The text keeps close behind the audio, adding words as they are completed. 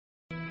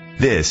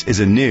This is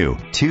a new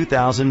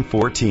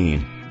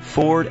 2014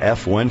 Ford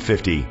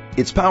F-150.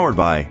 It's powered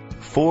by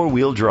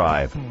four-wheel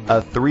drive,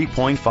 a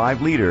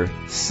 3.5-liter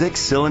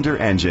six-cylinder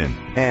engine,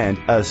 and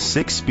a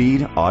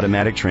six-speed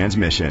automatic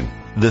transmission.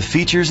 The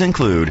features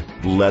include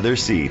leather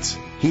seats,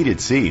 heated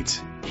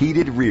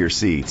rear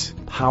seats,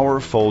 power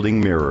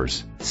folding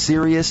mirrors,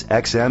 Sirius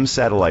XM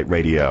satellite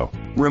radio,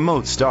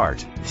 remote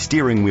start,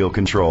 steering wheel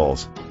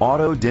controls,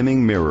 auto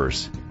dimming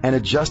mirrors, an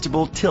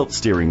adjustable tilt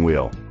steering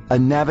wheel, a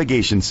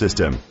navigation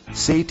system.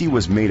 Safety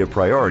was made a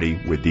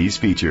priority with these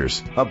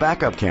features: a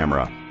backup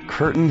camera,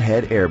 curtain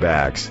head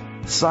airbags,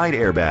 side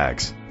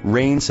airbags,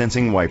 rain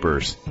sensing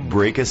wipers,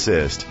 brake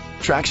assist,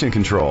 traction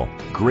control.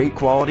 Great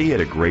quality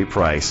at a great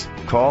price.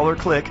 Call or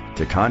click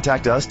to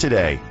contact us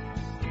today.